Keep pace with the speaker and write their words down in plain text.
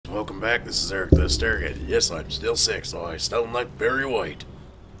welcome back. This is Eric the Hystericate. Yes, I'm still sick, so I sound like Barry White.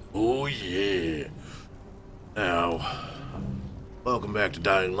 Oh yeah. Now, welcome back to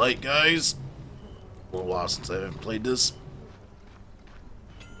Dying Light, guys. A little while since I haven't played this.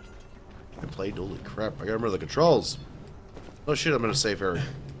 Holy crap, I gotta remember the controls. Oh shit, I'm in a safe area.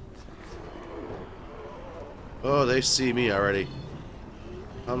 Oh, they see me already.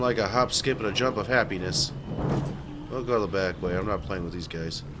 I'm like a hop, skip, and a jump of happiness. I'll go the back way. I'm not playing with these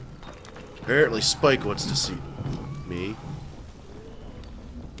guys. Apparently Spike wants to see me.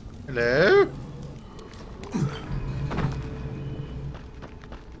 Hello?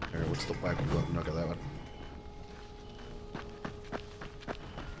 Alright, what's the black one? I'm not got that one.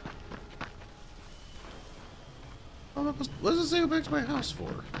 What does it say go back to my house for?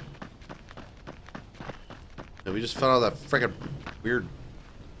 No, we just found out that freaking weird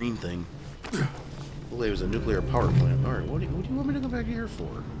green thing. Well, it was a nuclear power plant. Alright, what do you want me to go back here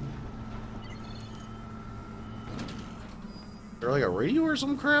for? Is there like a radio or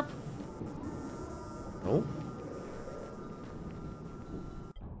some crap? No?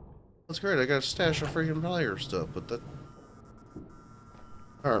 That's great, I got a stash of freaking fire stuff, but that...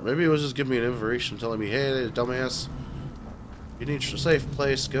 Alright, maybe it was just giving me an information telling me, hey, dumbass, you need a safe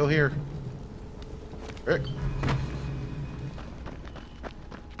place, go here. Rick.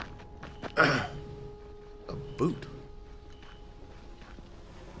 A boot.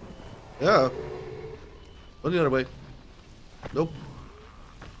 Yeah. What's the other way? Nope.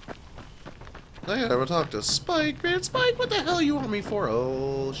 I gotta talk to Spike, man. Spike, what the hell you want me for?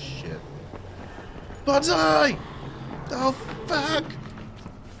 Oh, shit. Bullseye! Oh, fuck!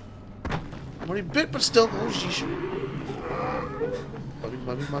 I'm already bit, but still. Oh, sheesh.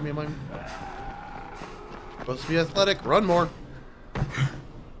 Mommy. Supposed to be athletic. Run more.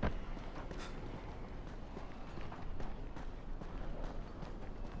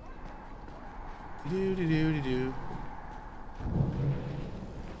 Do.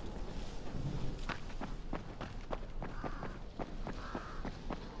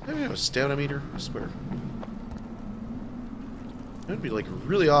 Maybe I have a stamina meter. I swear. It would be like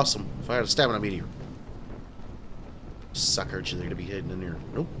really awesome if I had a stamina meter. Suckers, they're gonna be hidden in here.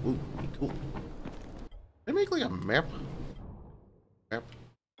 Nope. Ooh, be cool. Can I make like a map? Map.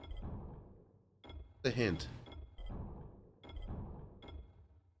 The hint.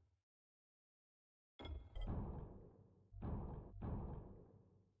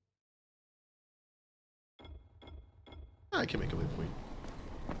 I can make a waypoint.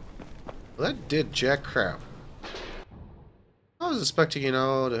 Well, that did jack crap. I was expecting, you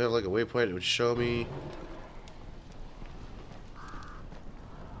know, to have like a waypoint. It would show me.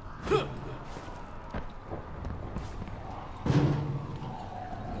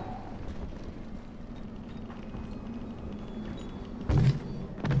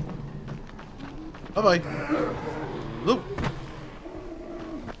 Bye-bye. Loop.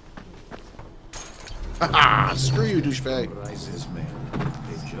 Haha! Screw you, douchebag. Rises, man.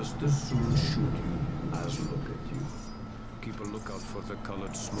 They just as soon shoot you as look at you. Keep a lookout for the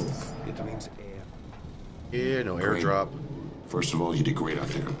colored smoke. It means air. Yeah, no airdrop. First of all, you did great out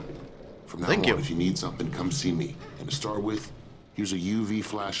there. From now on, if you need something, come see me. And to start with, here's a UV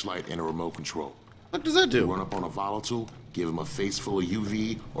flashlight and a remote control. What does that do? You run up on a volatile, give him a face full of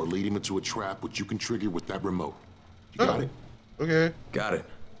UV, or lead him into a trap which you can trigger with that remote. You got it? Okay. Got it.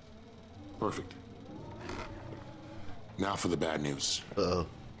 Perfect. Now for the bad news. Uh-oh.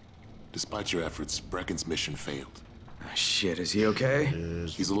 Despite your efforts, Brecken's mission failed. Shit, is he okay?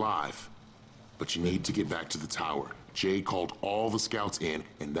 He's alive. But you need to get back to the tower. Jay called all the scouts in,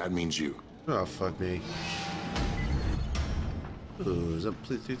 and that means you. Oh, fuck me. Ooh, is that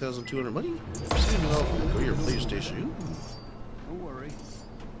 3,200 money? I've seen it all. Go to your PlayStation. Ooh. Don't worry.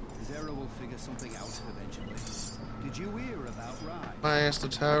 Zero will figure something out eventually. Did you hear about Rye? I asked the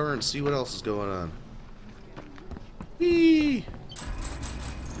tower and see what else is going on. Whee!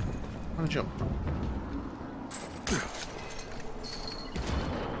 I want to jump.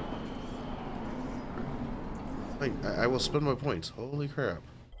 I will spend my points. Holy crap.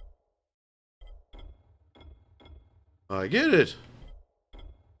 I get it!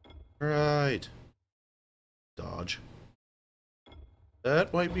 Right. Dodge.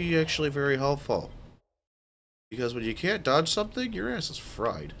 That might be actually very helpful. Because when you can't dodge something, your ass is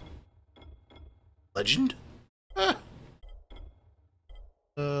fried. Legend? Ah!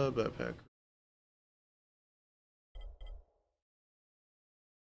 Backpack.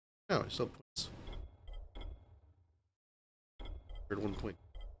 Oh, I still have points. 1 point.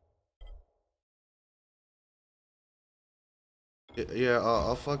 Yeah,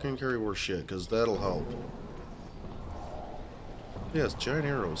 I'll fucking carry worse shit, because that'll help. Yes, giant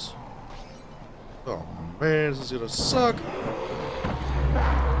arrows. Oh man, this is gonna suck.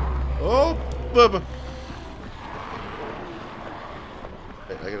 Oh, bubba.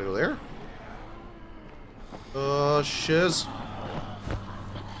 Hey, I gotta go there? Oh, shiz.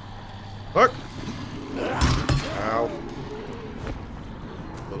 Fuck. Ow.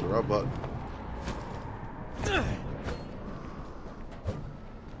 That was a wrong button.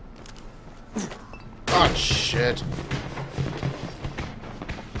 Oh, shit.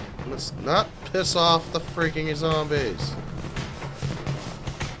 Let's not piss off the freaking zombies.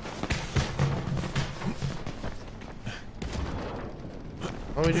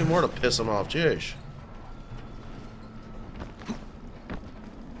 Why don't we do more to piss them off, jeez.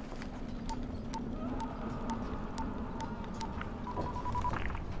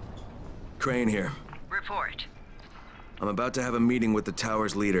 Crane here. Report. I'm about to have a meeting with the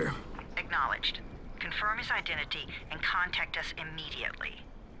tower's leader. Acknowledged. Confirm his identity and contact us immediately.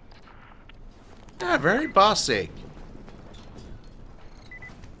 Yeah, very bossy.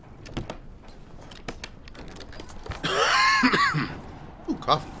 Ooh,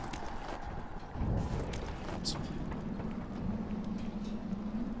 coffee.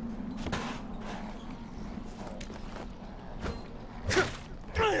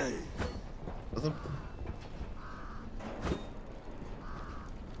 Nothing.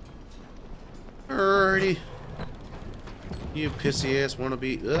 Alrighty. You pissy ass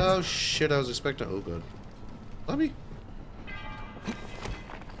wannabe. Oh shit, I was expecting. Oh god. Let me.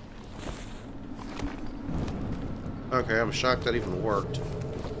 Okay, I'm shocked that even worked.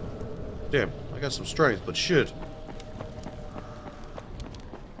 Damn, I got some strength, but shit.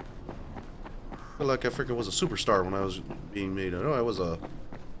 I feel like I freaking was a superstar when I was being made. I know I was a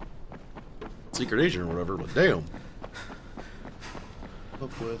secret agent or whatever, but damn.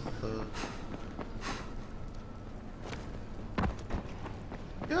 Up with,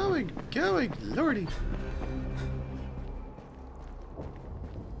 Going, lordy.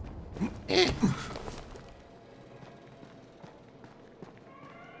 Eh.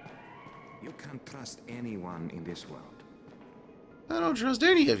 You can't trust anyone in this world. I don't trust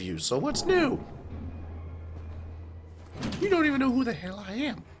any of you, so what's new? You don't even know who the hell I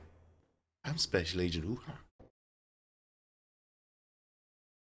am. I'm Special Agent Hoo-Ha.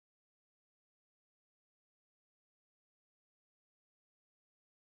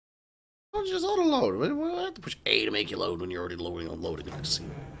 I'll just auto-load. Why do I have to push A to make you load when you're already loading and unloading? I see.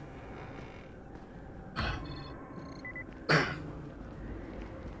 Come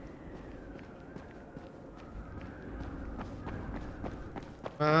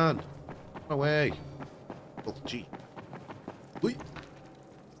on. Away. Oh, gee. Wait.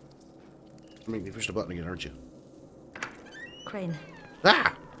 You make me push the button again, aren't you? Crane.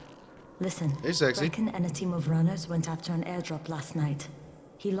 Ah! Listen. Hey, sexy. Brecken and a team of runners went after an airdrop last night.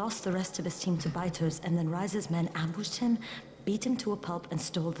 He lost the rest of his team to biters, and then Rise's men ambushed him, beat him to a pulp, and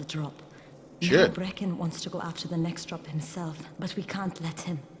stole the drop. Shit. Now Brecken wants to go after the next drop himself, but we can't let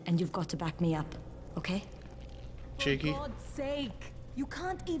him, and you've got to back me up, okay? Cheeky. For God's sake! You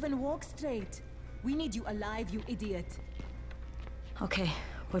can't even walk straight. We need you alive, you idiot. Okay,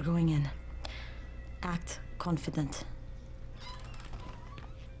 we're going in. Act confident.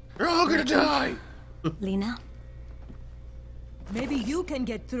 You're all gonna die! Lena? Maybe you can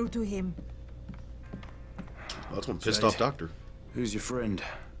get through to him. Well, that's one pissed off doctor. Who's your friend?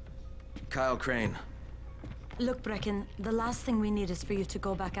 Kyle Crane. Look, Brecken, the last thing we need is for you to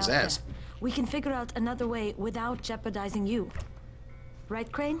go back out His ass. there. We can figure out another way without jeopardizing you. Right,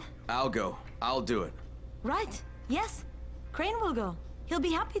 Crane? I'll go. I'll do it. Right. Yes. Crane will go. He'll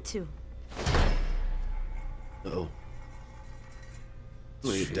be happy to. Uh-oh.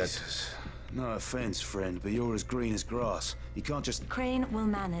 Look at that. Jesus. No offense, friend, but you're as green as grass. You can't just... Crane will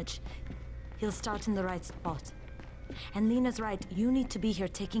manage. He'll start in the right spot. And Lena's right. You need to be here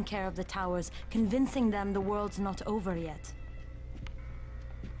taking care of the towers, convincing them the world's not over yet.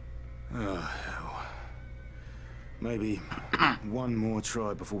 Oh, hell. Maybe one more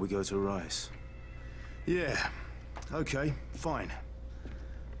try before we go to Rice. Yeah. Okay, fine.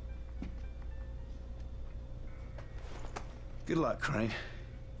 Good luck, Crane.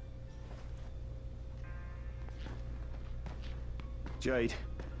 Jade,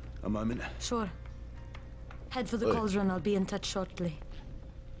 a moment. Sure. Head for the Wait. cauldron. I'll be in touch shortly.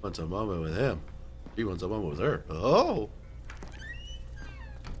 Wants a moment with him. He wants a moment with her. Oh!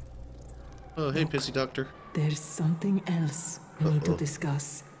 Oh, hey, pissy doctor. There's something else we need to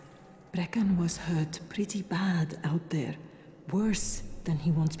discuss. Brecken was hurt pretty bad out there. Worse than he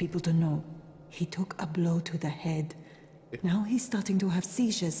wants people to know. He took a blow to the head. Now he's starting to have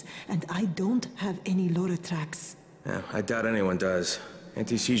seizures, and I don't have any Loratrax. Yeah, I doubt anyone does.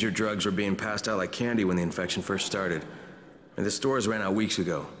 Anti-seizure drugs were being passed out like candy when the infection first started. And the stores ran out weeks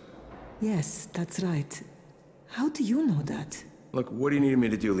ago. Yes, that's right. How do you know that? Look, what do you need me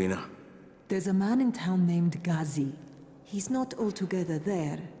to do, Lena? There's a man in town named Ghazi. He's not altogether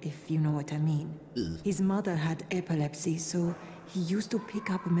there, if you know what I mean. His mother had epilepsy, so he used to pick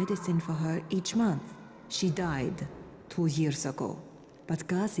up medicine for her each month. She died 2 years ago, but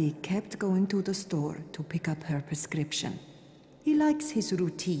Ghazi kept going to the store to pick up her prescription. He likes his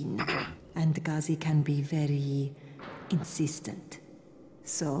routine, and Ghazi can be very insistent.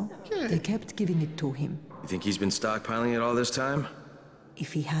 So, they kept giving it to him. You think he's been stockpiling it all this time?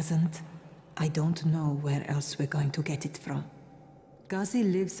 If he hasn't, I don't know where else we're going to get it from. Ghazi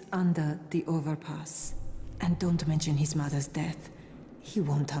lives under the overpass. And don't mention his mother's death. He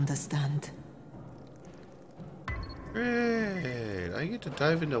won't understand. Great! I get to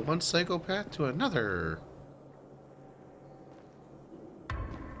dive into one psychopath to another.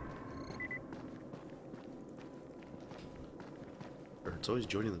 It's always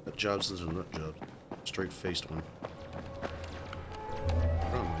joining the nut jobs instead of nut jobs. Straight-faced one.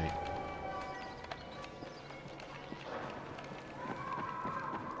 Wrong way.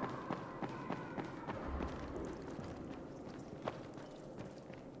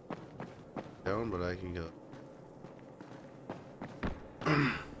 Down, but I can go.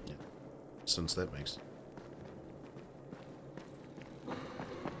 Yeah. Since that makes.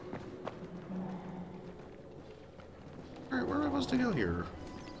 Alright, where am I supposed to go here?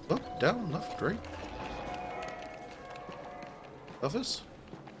 Up, down, left, right. Office?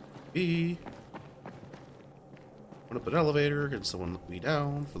 B. Went up an elevator, can someone let me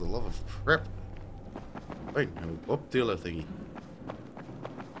down for the love of crap? Right, now up the other thingy.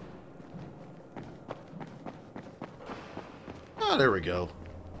 Ah, there we go.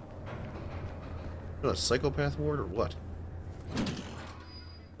 What, a psychopath ward or what?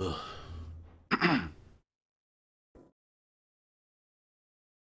 Ugh.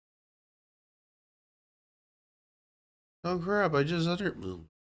 Oh crap, I just I think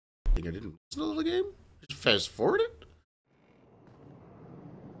I didn't miss the game? Just fast forward it?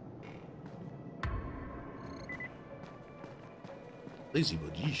 Lazy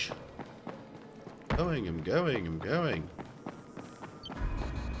buddish. I'm going.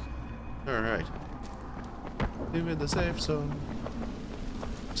 Alright. Leave in the safe zone.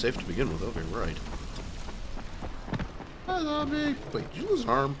 Safe to begin with, okay, right. Hi, zombie! Wait, did you lose an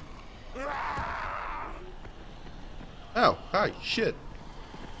arm? Oh, hi, shit.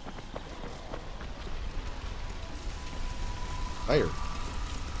 Fire.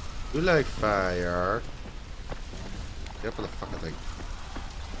 You like fire. Get up for the fucking thing.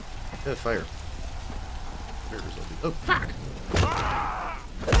 Yeah, fire. There's something. Oh, fuck!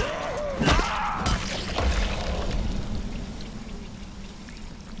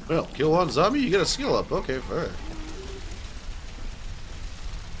 Well, kill one zombie, you get a skill up. Okay, fine.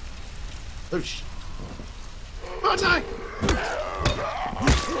 Oh, shit. Bonsai!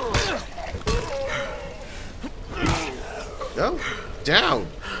 Go down!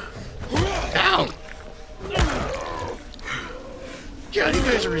 Down! God, you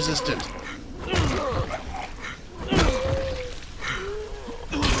guys are resistant.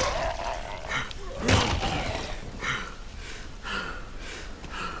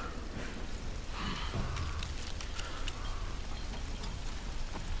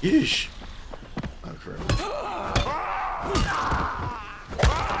 Yeesh. Oh, crap.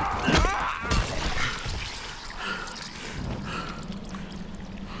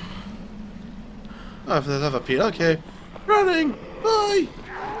 Oh, if they have a pee. Okay. Running! Bye!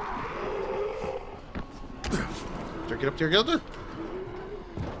 Did I get up there, Gilda?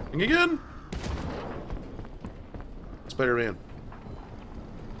 Ring again? Spider-Man.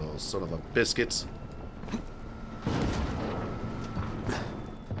 Oh, son of a biscuits.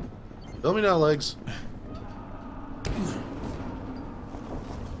 Tell me now, legs.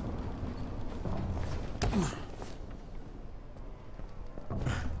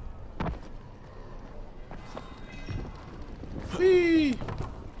 Whee!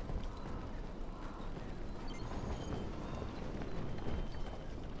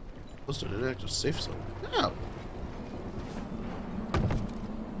 Posted an active safe zone. Oh.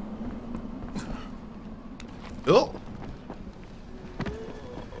 Oh.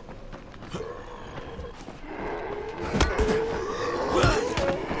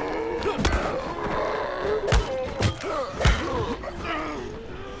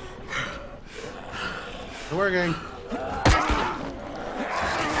 Working.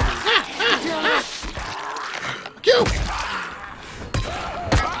 Go.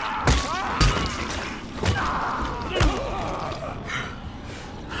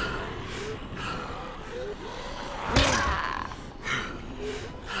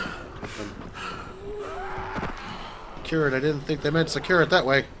 secure it. I didn't think they meant secure it that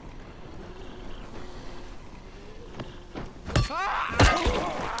way.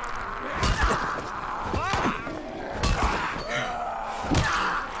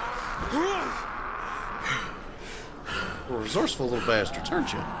 Resourceful little bastards,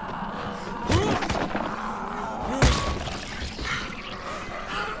 aren't you?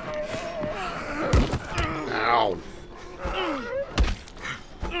 Ow.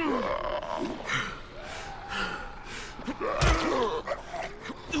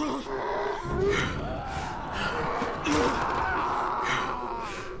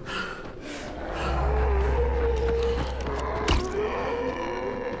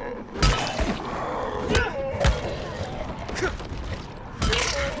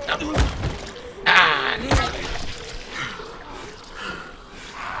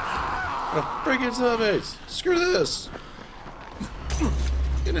 Freaking zombies! Screw this!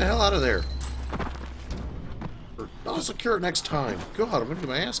 Get the hell out of there. I'll secure it next time. God, I'm gonna get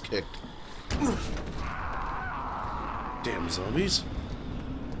my ass kicked. Damn zombies.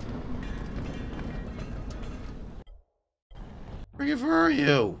 Where are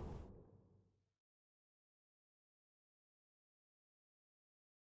you?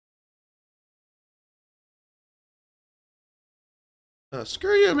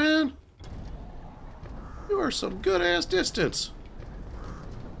 Screw you, man. You are some good-ass distance.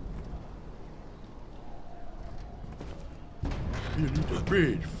 You need the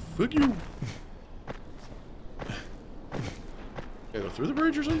bridge. Fuck you. Gotta go through the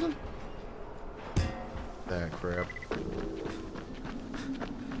bridge or something? That crap.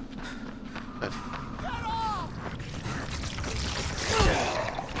 That...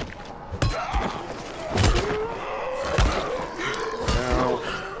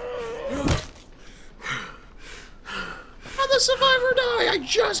 Survive or die! I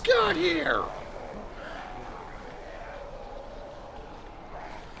just got here!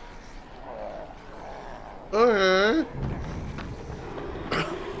 Okay.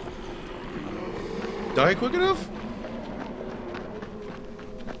 Die quick enough?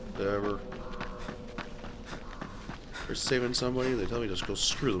 Whatever. They're saving somebody, they tell me to just go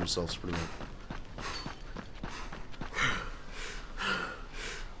screw themselves pretty much.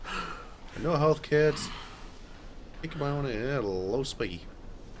 No health kits. Think about on it, yeah, low spiky.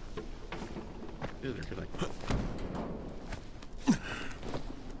 Either can I?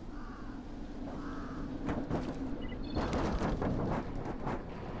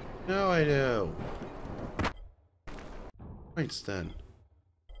 No, I know. Points then.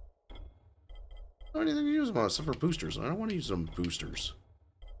 I don't have anything to use them on except for boosters. I don't want to use them boosters.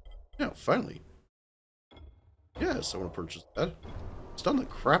 Yeah, finally. Yes, I want to purchase that. Stun the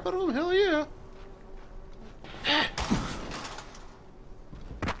crap out of them? Hell yeah.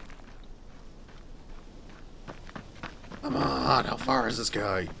 Come on, how far is this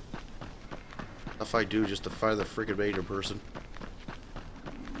guy? If I do, just defy the freaking major person.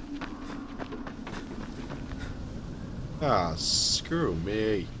 Ah, screw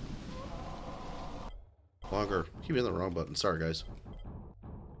me. Longer. Keep hitting the wrong button. Sorry, guys.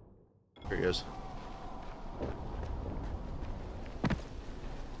 There he is.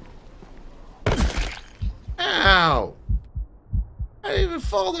 Ow! I didn't even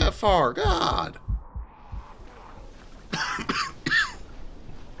fall that far. God!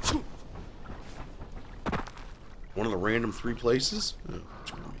 One of the random 3 places? Oh,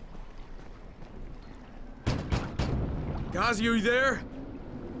 screw me. Gazi, are you there?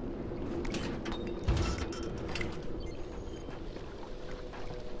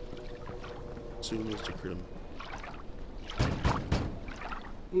 Soon was to crit him.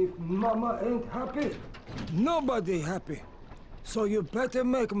 If Mama ain't happy, nobody happy. So you better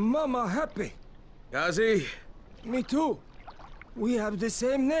make Mama happy. Gazi? Me too. We have the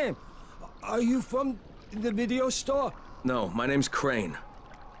same name. Are you from the video store? No, my name's Crane.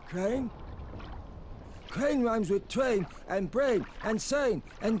 Crane? Crane rhymes with train, and brain, and sane,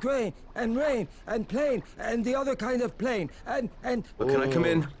 and grain, and rain, and plane, and the other kind of plane, and... Well, can I come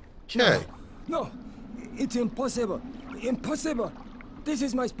in? Okay. No, it's impossible. Impossible. This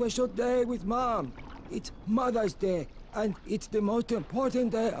is my special day with Mom. It's Mother's Day, and it's the most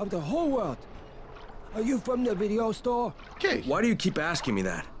important day of the whole world. Are you from the video store? Okay. Why do you keep asking me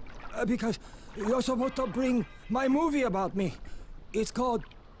that? Because you're supposed to bring my movie about me. It's called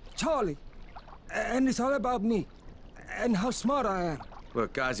Charlie. And it's all about me. And how smart I am.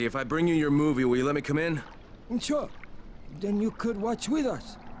 Look, Gazi, if I bring you your movie, will you let me come in? Sure. Then you could watch with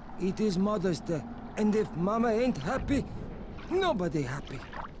us. It is Mother's Day. And if Mama ain't happy, nobody happy.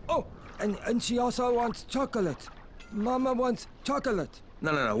 Oh, and she also wants chocolate. Mama wants chocolate.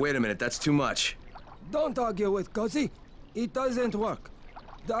 No, wait a minute. That's too much. Don't argue with Gazi. It doesn't work.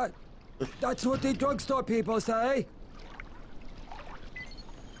 That's what the drugstore people say.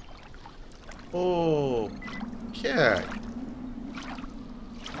 Oh, okay.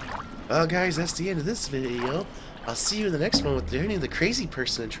 Well, guys, that's the end of this video. I'll see you in the next one with Danny the crazy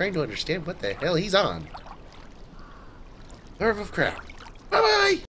person and trying to understand what the hell he's on. Nerve of crap. Bye-bye!